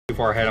Too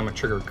far ahead, I'm gonna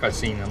trigger a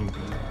cutscene. I'm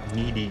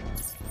needy.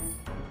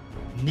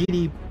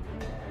 Needy.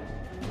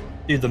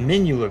 Dude, the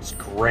menu looks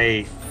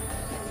great.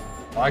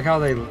 I like how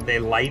they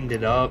lightened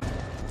it up.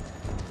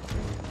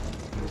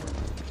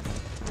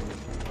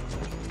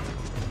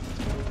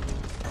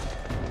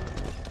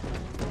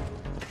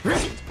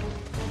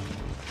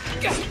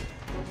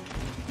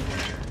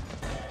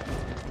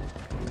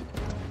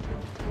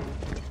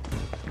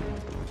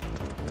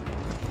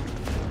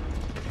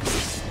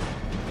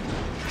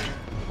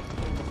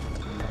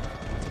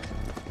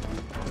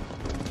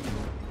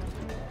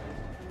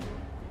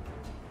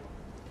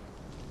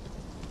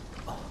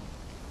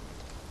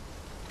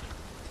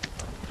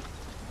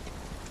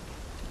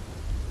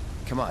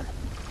 Come on.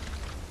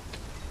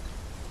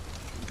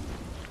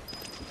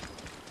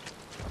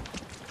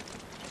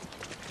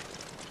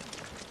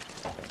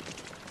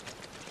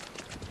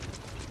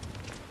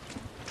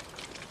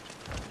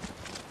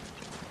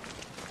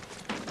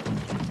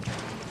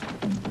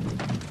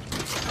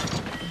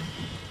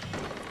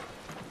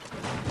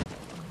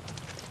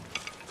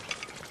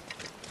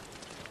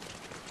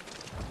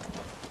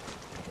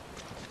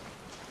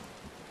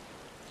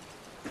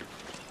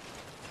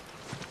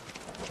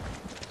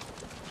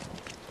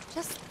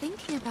 Just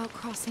thinking about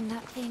crossing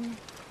that thing.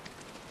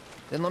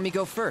 Then let me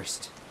go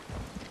first.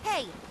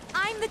 Hey,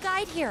 I'm the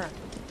guide here.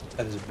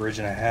 That is a bridge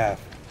and a half.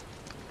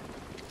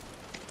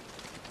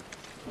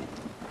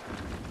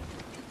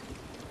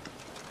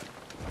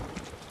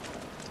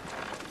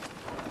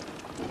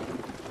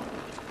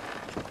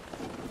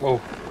 Whoa.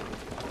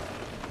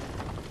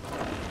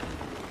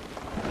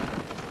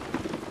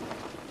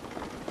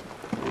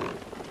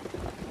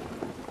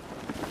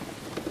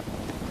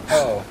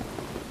 Oh.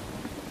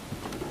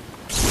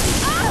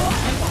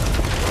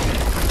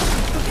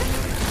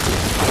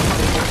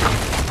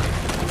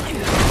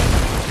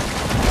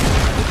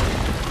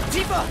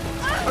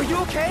 Are you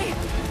okay?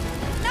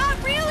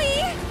 Not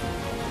really!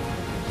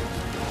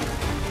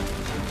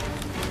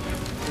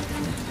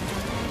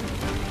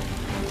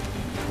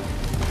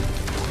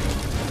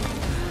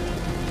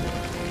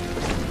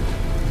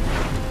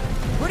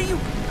 What are you...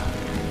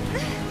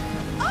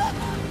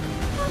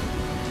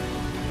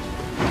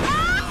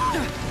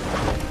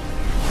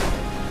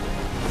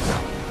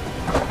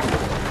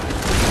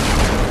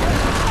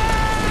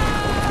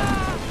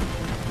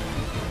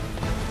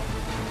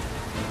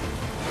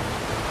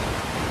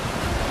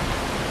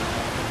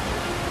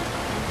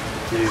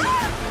 Dude,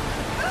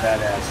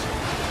 badass.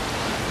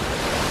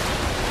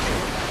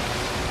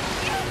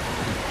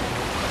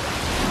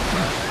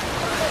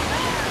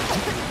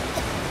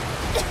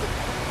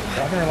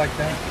 Driving her like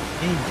that,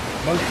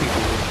 most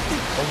people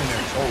holding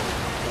their shoulder.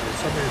 Or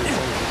somebody their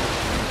shoulder.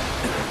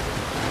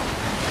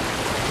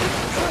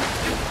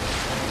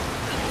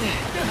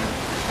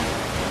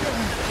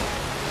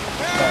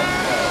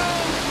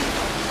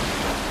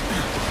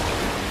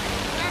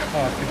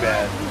 Oh, too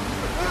bad.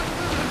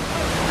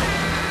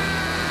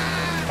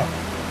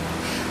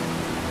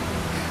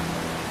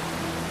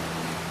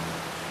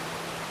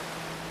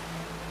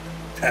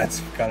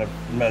 That's kind of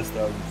messed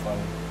up and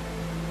funny.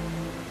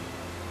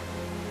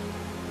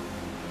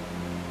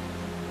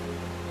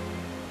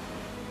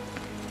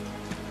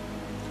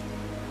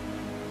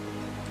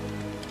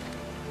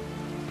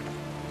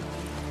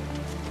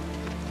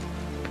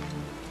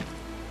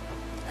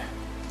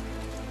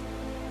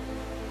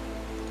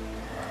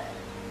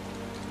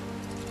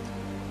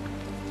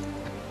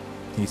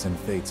 He's in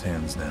Fate's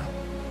hands now.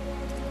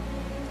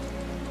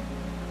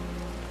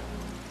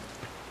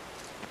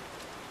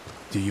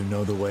 Do you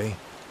know the way?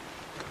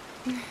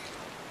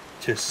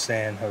 Just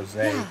San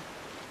Jose. Yeah.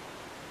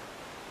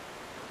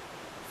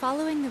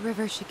 Following the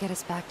river should get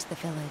us back to the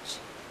village.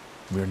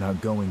 We're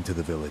not going to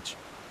the village.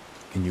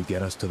 Can you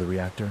get us to the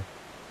reactor?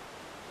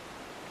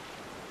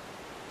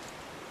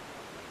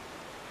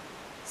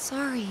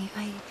 Sorry,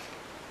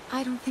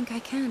 I don't think I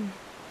can.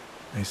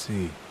 I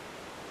see.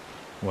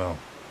 Well,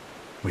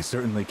 we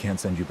certainly can't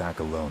send you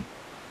back alone.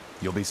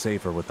 You'll be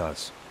safer with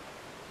us.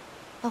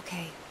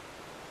 Okay.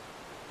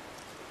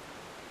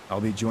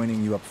 I'll be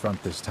joining you up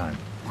front this time.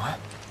 What?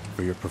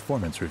 For your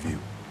performance review.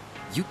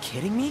 You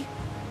kidding me?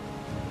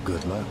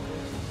 Good luck.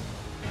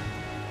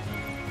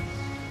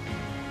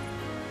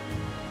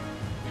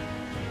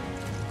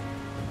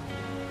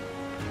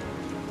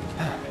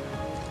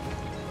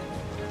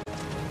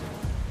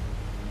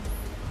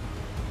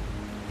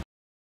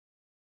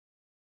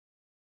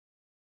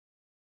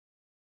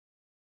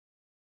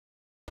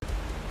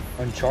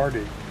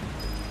 Uncharted.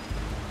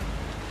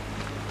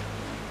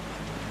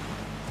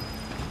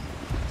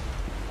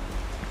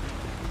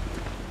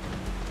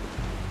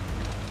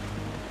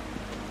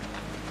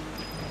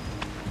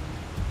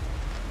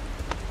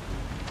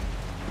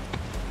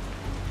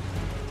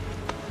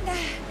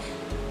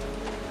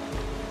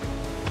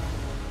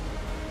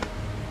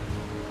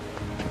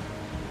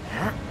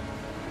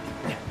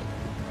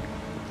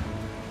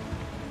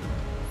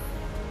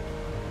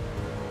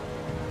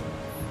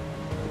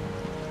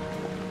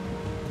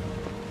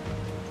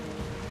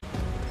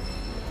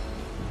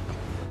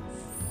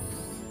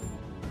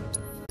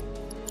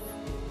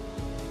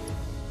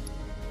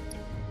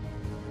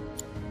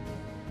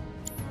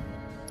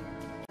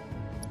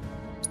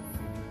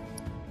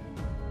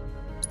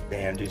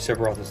 Damn, dude,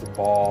 Sephiroth is the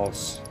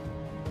boss.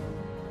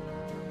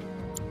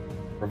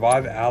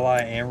 Revive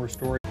ally and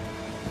restore.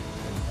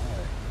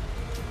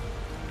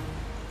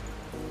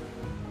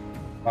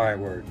 Alright,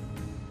 word.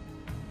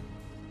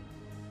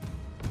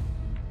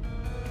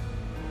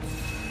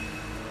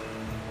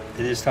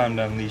 It is time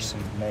to unleash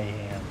some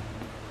mayhem.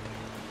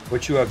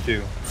 What you up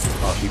to?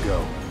 Off you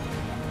go.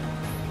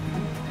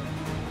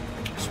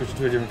 Switch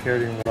to a different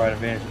character and provide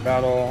advantage in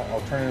battle.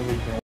 Alternatively,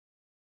 you can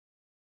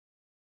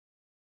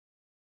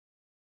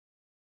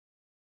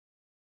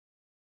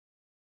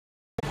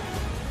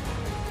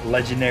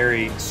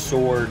legendary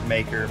sword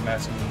maker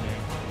messing with me.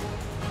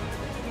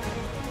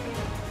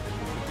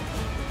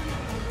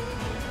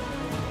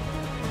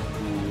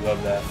 Ooh,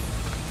 love that.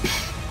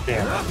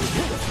 Damn.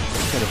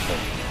 Pitiful.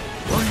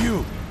 Are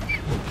you?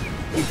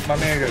 My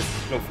man goes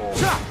pitiful.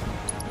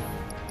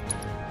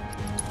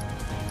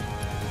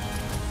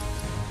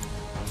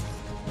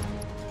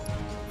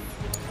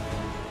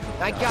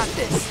 I got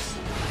this.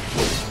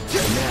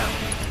 Now.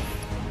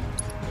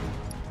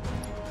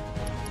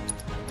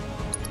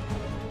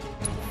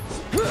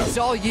 It's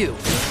all you.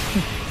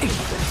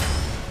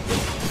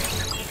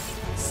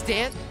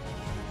 Stand.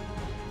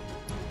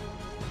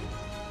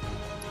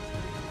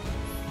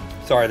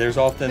 Sorry, there's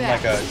often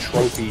like a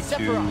trophy to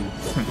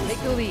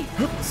Take the lead.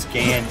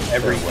 scan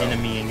every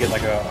enemy and get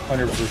like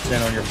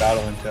 100% on your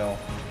battle intel.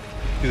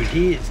 Dude,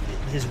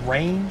 his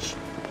range.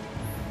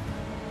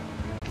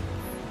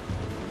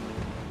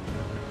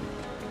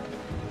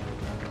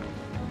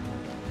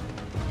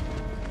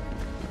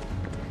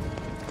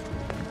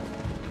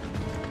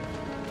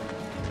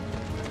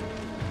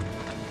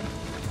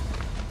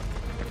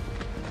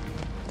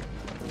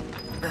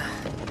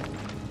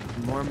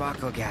 More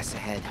Mako gas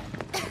ahead.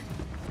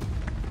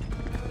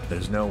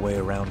 There's no way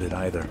around it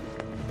either.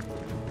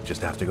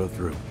 Just have to go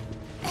through.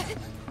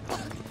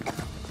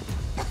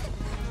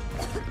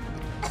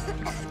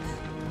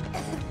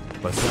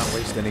 Let's not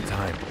waste any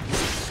time.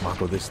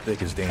 Mako this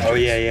thick is dangerous. Oh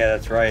yeah,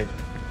 that's right.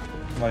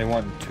 Somebody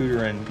wanting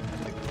tutoring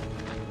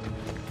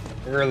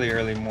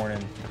early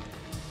morning.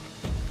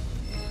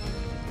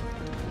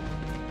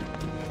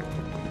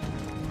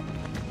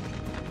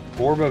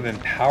 Orb of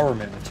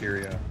empowerment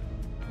materia.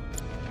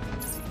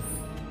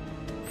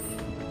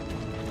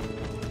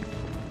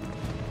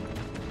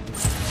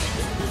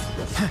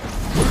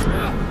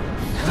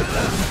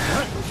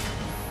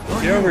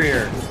 Get over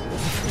here.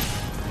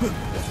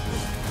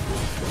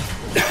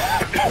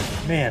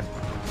 Man.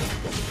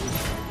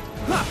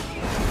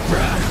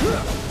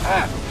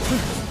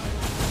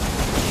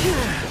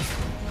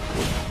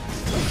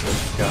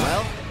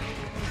 Well,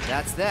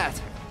 that's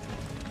that.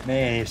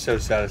 Man, he's so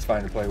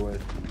satisfying to play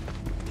with.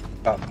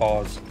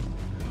 Pause.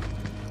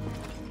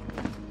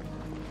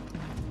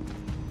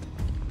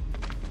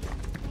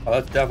 Oh,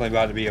 that's definitely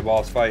about to be a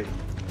boss fight.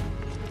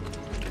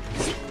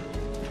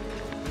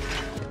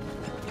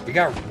 It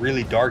got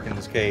really dark in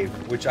this cave,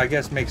 which I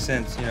guess makes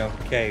sense, you know,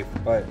 cave,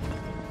 but...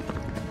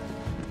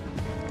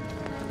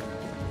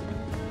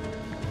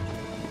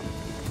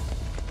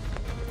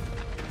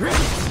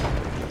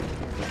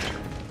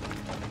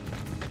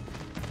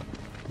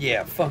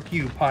 Yeah, fuck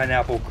you,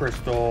 pineapple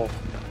crystal.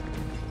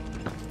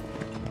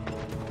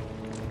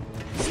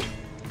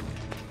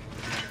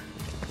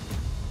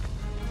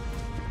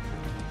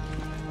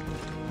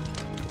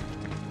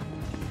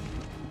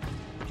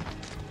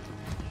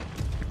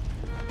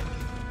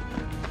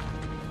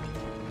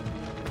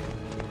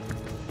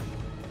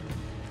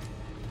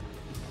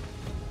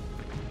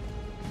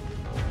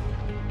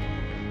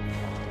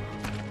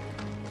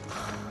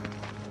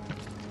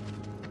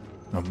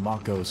 A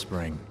Mako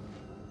spring.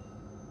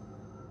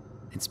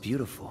 It's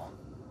beautiful.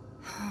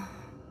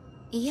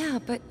 Yeah,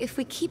 but if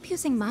we keep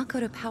using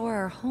Mako to power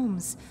our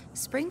homes,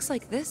 springs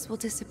like this will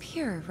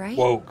disappear, right?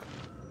 Woke.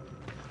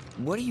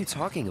 What are you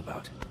talking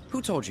about?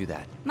 Who told you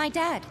that? My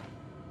dad.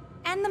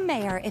 And the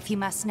mayor, if you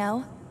must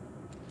know.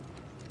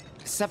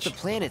 Except the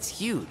planet's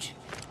huge.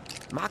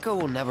 Mako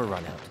will never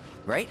run out,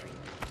 right?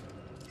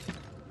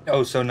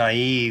 Oh, so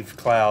naive,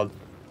 Cloud.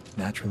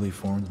 Naturally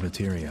formed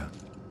materia.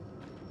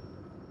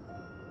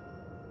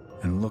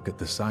 And look at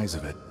the size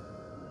of it.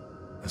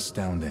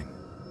 Astounding.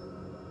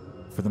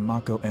 For the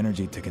Mako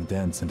energy to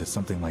condense into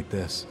something like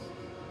this,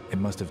 it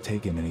must have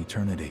taken an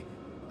eternity.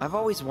 I've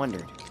always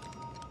wondered,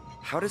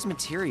 how does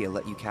materia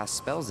let you cast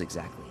spells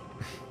exactly?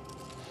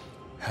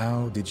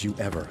 How did you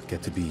ever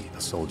get to be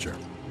a soldier?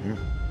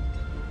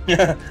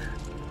 Yeah.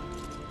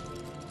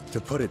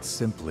 To put it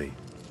simply,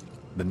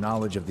 the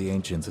knowledge of the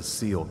ancients is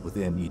sealed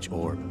within each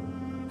orb.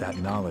 That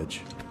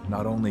knowledge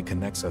not only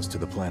connects us to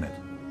the planet,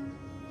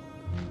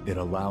 it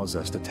allows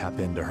us to tap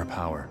into her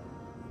power.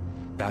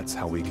 That's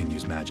how we can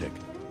use magic.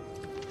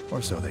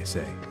 Or so they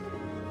say.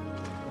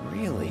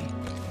 Really?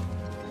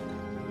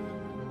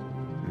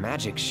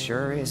 Magic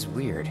sure is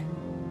weird.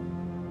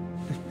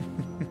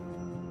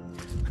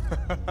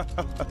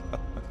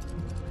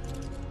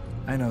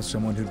 I know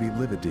someone who'd be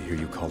livid to hear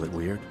you call it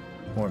weird,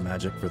 or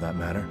magic for that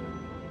matter.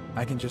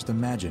 I can just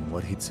imagine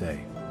what he'd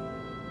say.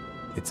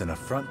 It's an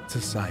affront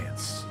to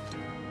science.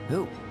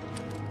 Who?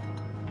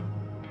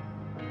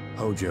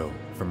 Hojo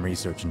from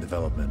Research and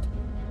Development.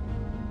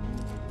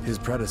 His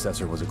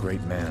predecessor was a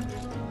great man,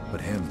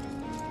 but him...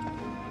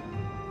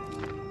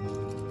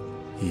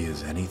 he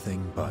is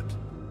anything but.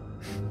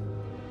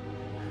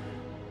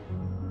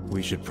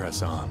 We should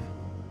press on.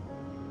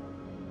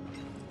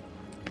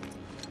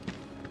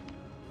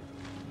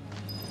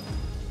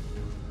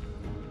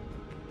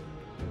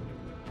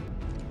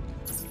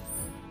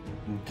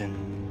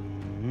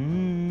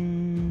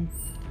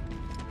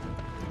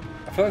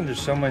 I feel like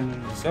there's so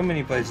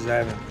many places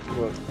I haven't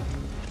looked.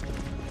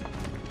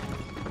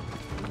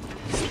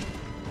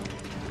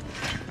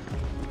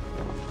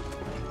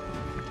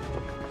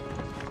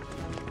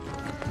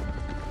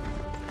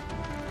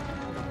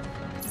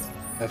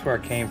 That's where I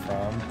came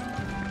from.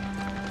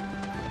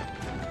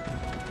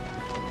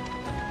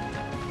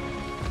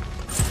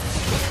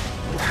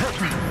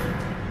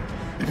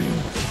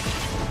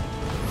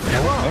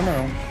 No,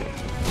 no.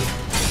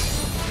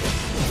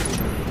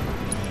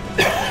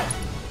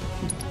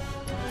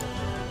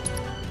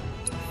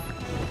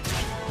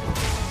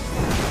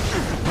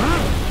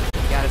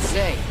 Gotta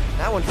say,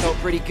 that one felt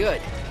pretty good.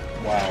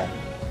 Wow.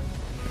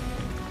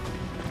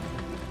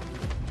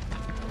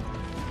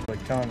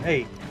 Like telling,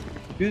 hey,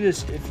 do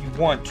this if you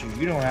want to.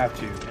 You don't have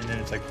to. And then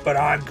it's like, but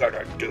I'm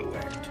gonna do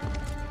it.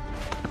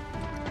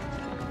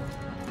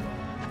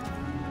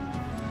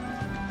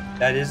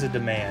 That is a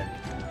demand.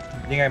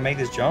 You think I can make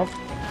this jump?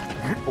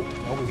 Oh,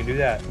 no, we can do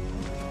that.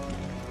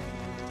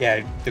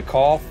 Yeah, the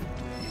cough.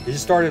 It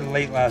just started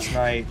late last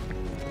night.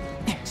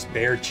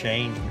 Spare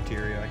change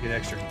material. I get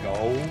extra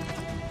gold.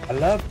 I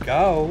love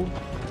gold.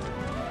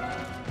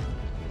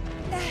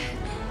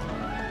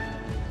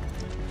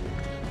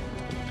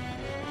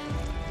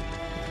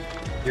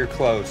 You're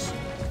close.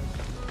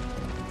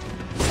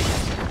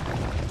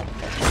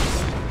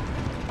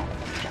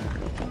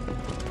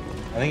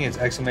 I think it's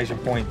exclamation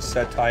point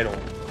set title.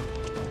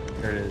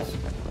 There it is.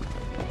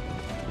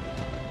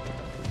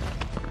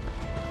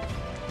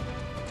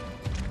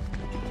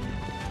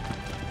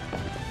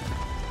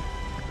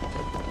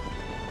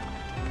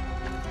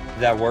 Did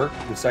that work?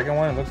 The second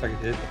one? It looks like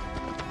it did.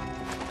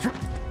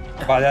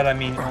 By that I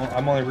mean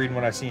I'm only reading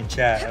what I see in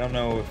chat. I don't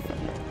know if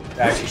it's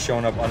actually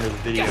showing up under the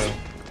video.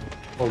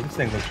 Oh, this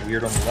thing looks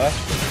weird on the left.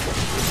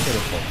 It's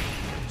pitiful.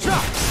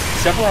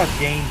 Sephiroth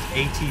gained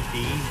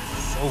ATB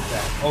so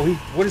fast. Oh,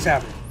 what is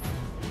happening?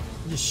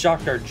 He just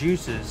shocked our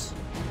juices.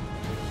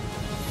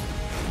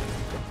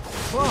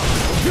 I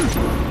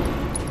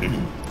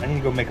need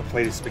to go make a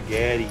plate of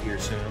spaghetti here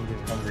soon. I'm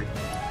getting hungry.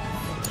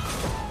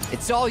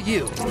 It's all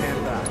you.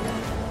 Stand back.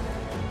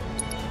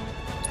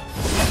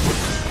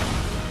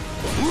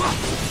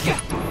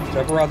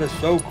 Sephiroth is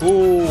so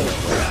cool.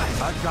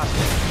 I've got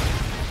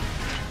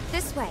this.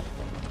 This way.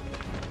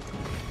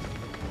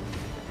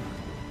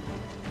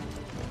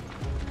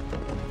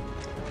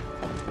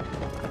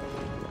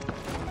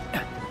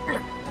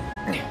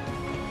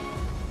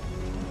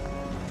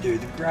 Dude,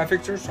 the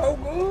graphics are so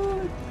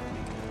good.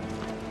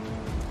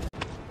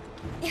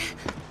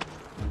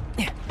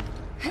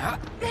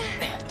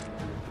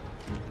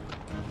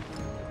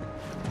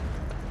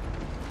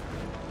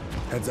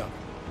 Heads up.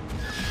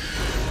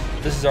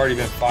 This has already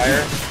been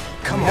fire.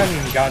 We haven't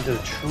even gotten to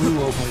the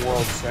true open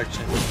world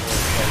section.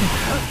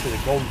 Like, to the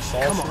golden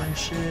saucer and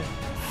shit.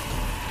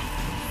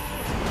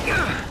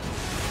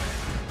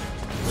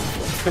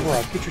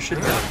 Sephiroth, get your shit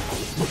together.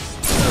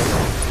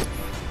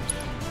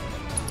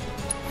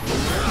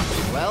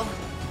 Well,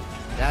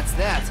 that's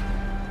that.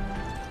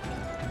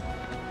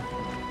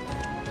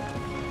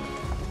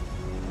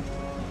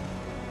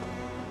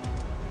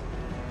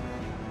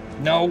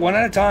 No, one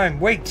at a time.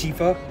 Wait,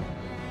 Tifa.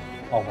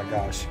 Oh my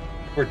gosh.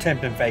 We're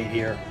tempting fate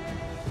here.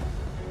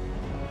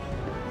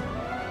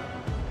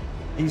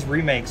 These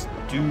remakes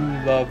do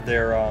love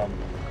their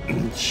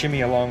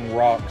shimmy along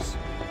rocks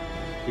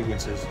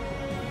sequences.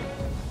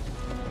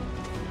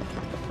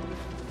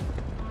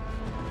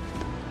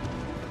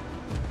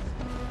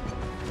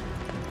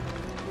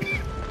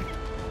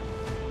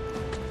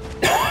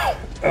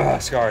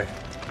 Sorry.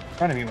 I'm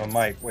trying to mute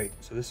my mic. Wait,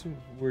 so this is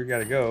where we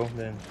gotta go,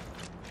 then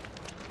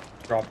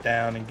drop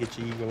down and get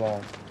your eagle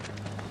on.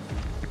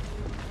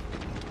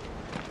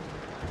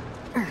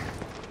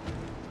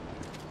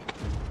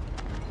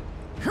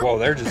 Whoa,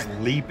 they're just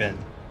leaping.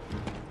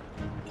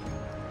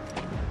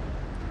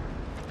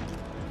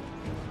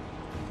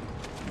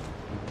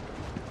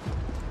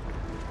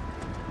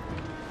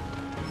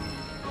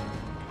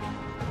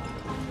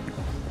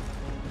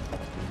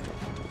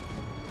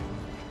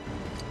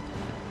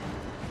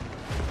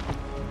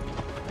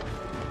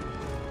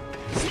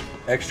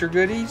 Extra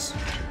goodies?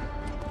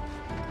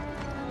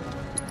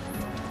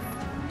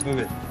 Move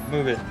it,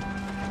 move it.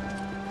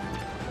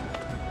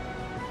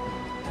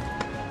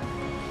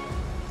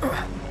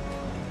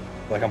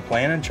 Like I'm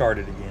playing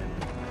Uncharted again.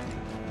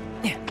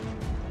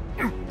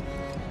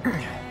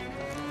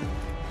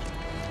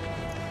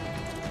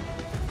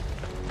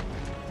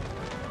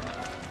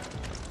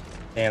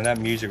 Damn, that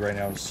music right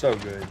now is so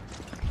good.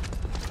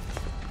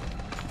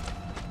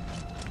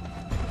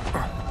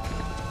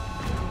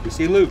 We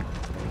see loot.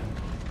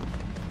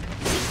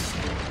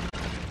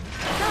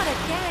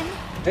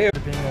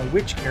 depending on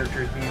which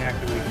character is being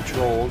actively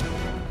controlled.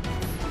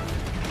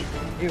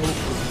 Ew.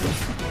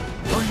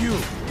 Who are you?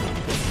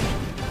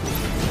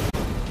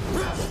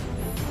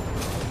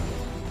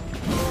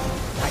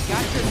 I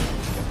got you.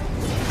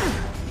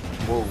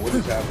 Whoa, what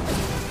is happening?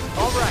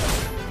 All right.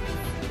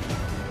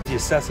 The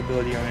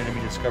accessibility on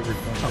enemy discovery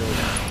point.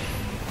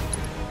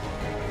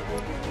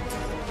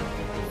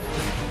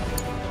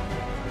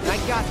 I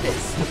got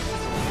this.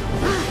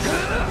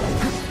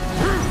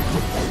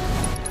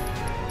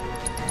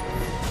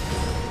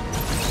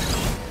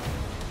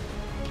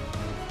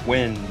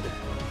 Wind.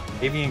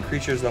 Avian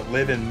creatures that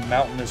live in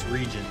mountainous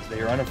regions. They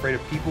are unafraid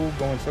of people,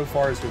 going so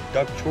far as to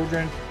abduct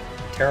children,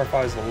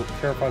 terrify the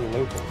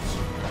locals.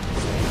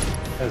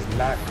 That is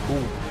not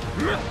cool.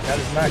 That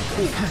is not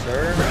cool,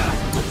 sir.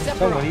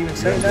 Someone even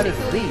saying that is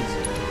rude.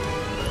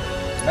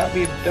 Not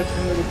be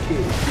abducting little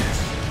kids.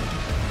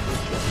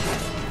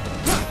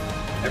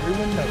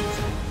 Everyone knows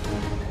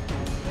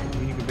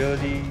it. Unique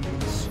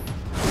abilities.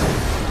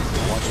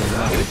 Watch it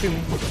out. Give it to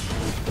me.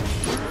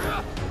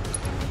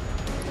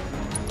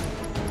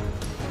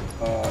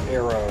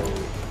 Arrow,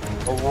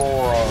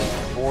 Aurora,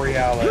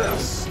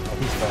 Borealis. Oh,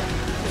 he's fun.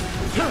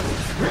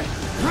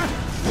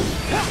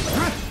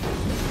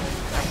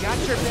 I got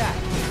your back.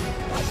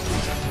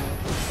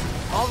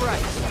 All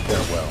right.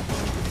 Farewell.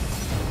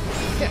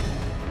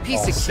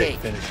 Piece Oh, of sick cake.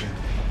 finishing.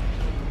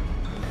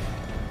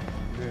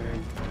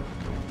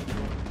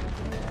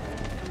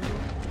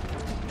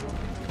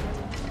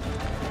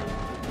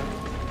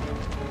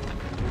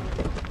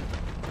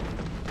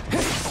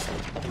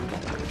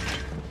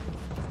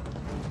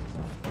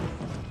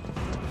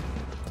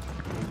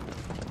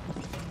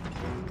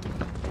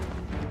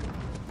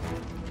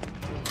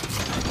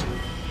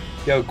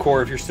 Yo,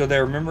 Core, if you're still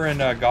there, remember in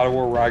God of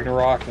War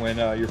Ragnarok when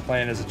you're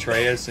playing as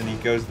Atreus and he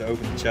goes to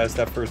open the chest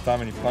that first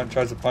time and he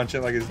tries to punch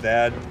it like his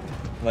dad,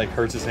 and, like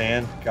hurts his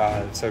hand?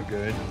 God, it's so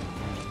good.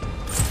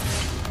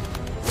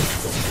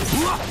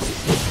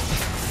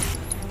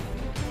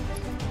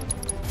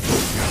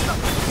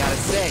 Gotta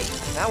say,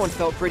 that one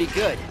felt pretty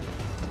good.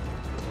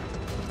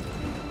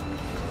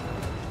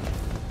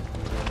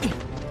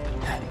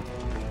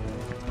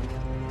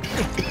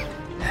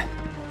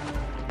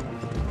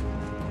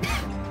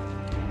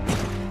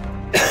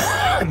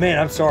 Man,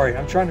 I'm sorry.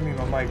 I'm trying to mute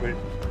my mic, but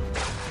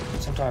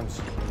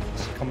sometimes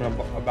it's coming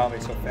about me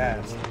so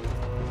fast.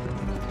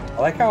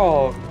 I like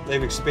how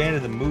they've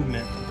expanded the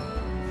movement.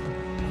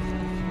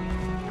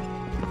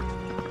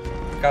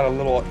 Got a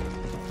little,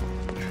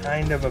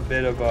 kind of a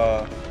bit of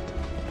a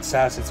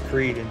Assassin's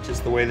Creed in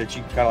just the way that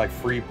you kind of like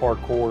free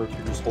parkour if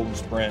you're just holding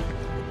sprint.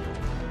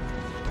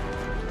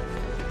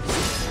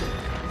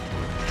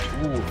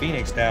 Ooh,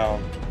 Phoenix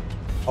down.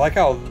 I like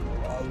how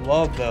I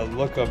love the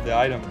look of the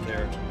item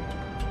there.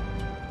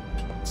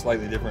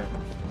 Slightly different.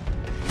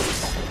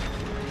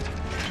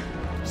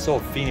 Still a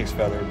Phoenix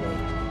feather,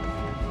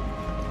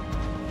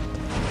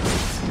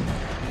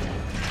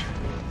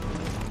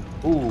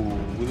 but ooh,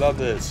 we love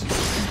this.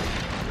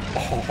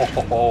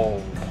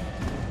 Oh.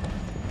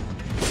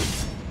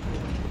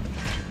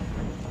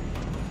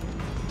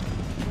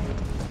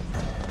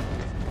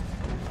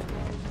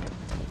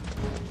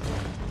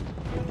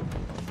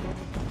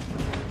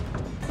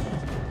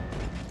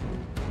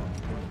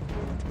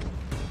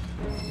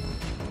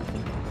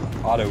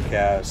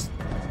 Autocast.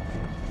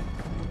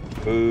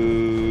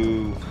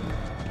 Boo.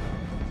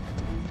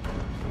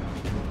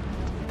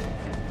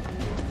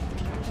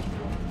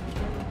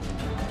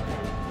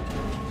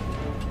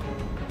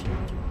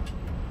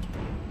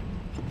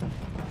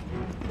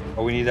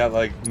 Oh, we need that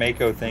like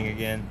Mako thing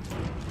again.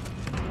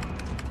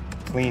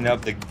 Clean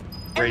up the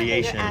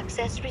radiation. Elevator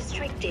access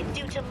restricted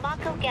due to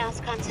Mako gas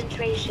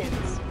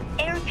concentrations.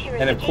 Air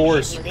purification And of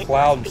course, unit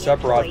Cloud and must be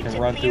Sephiroth employed can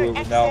to run clear through it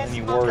without excess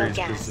any Mako worries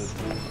gas.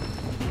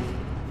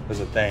 because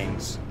of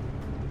things.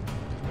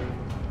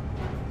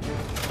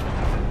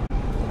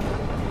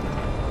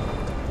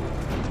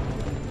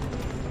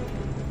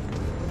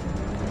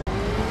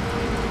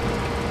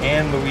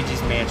 And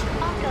Luigi's Mansion.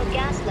 Mako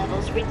gas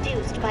levels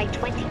reduced by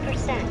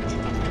 20%.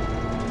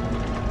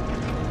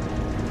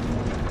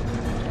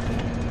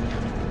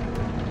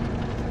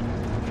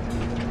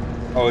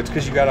 Oh, it's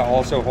because you gotta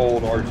also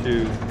hold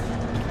R2.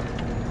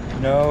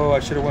 No,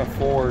 I should have went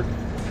forward.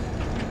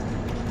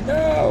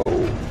 No!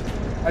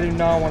 I do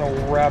not want to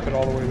wrap it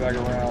all the way back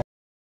around.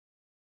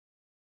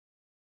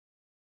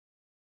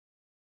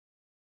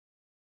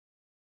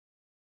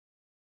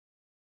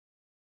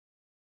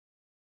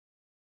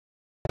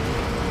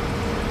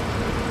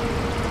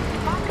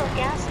 Mako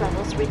gas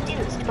levels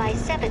reduced by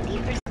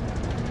 70%.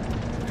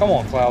 Come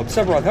on, Cloud.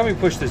 Sephiroth, help me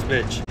push this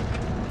bitch.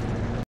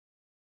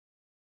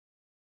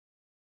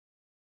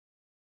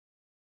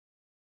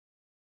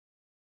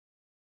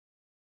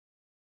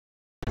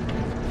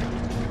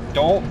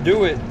 Don't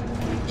do it.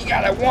 You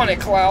gotta want it,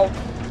 Cloud.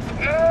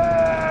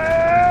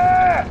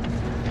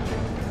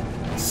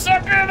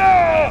 Suck it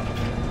up!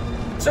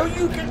 So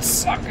you can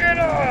suck it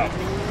up!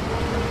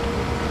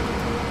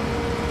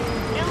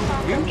 No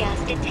Mako gas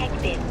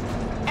detected.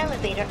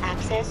 Elevator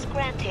access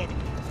granted.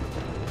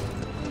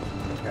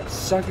 You gotta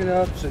suck it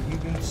up so you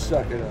can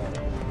suck it up.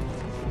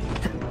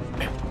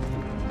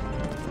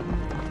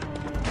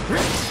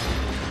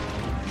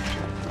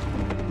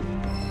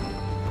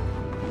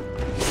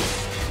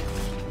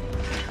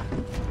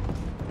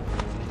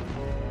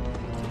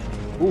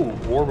 Ooh,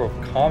 orb of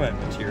comet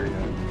materia.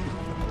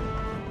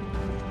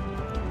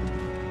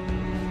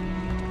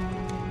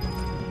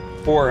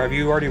 Four, have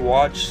you already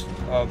watched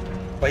a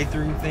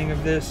playthrough thing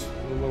of this?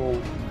 The little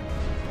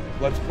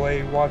Let's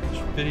Play watch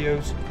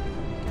videos?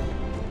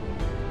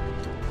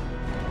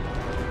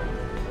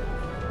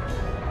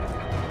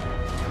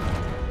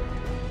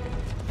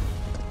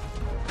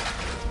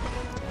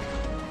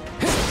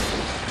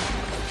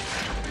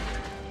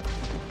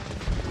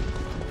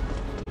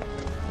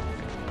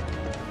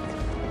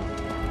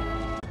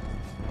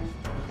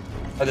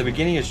 At the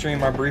beginning of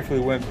stream, I briefly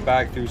went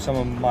back through some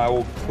of my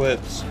old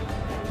clips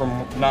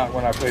from not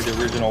when I played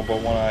the original, but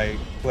when I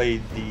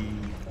played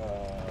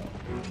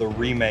the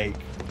remake.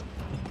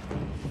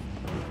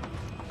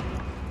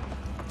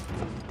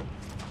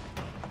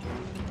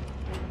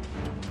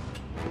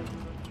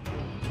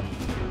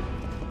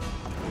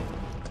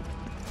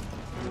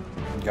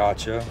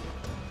 Gotcha.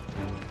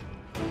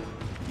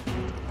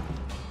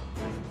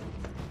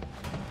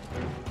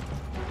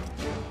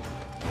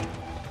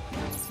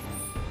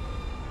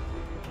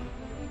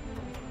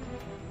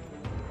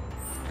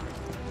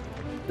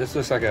 This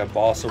looks like a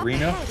boss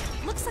arena.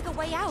 Ahead. Looks like a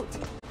way out.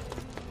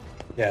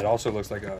 Yeah, it also looks like a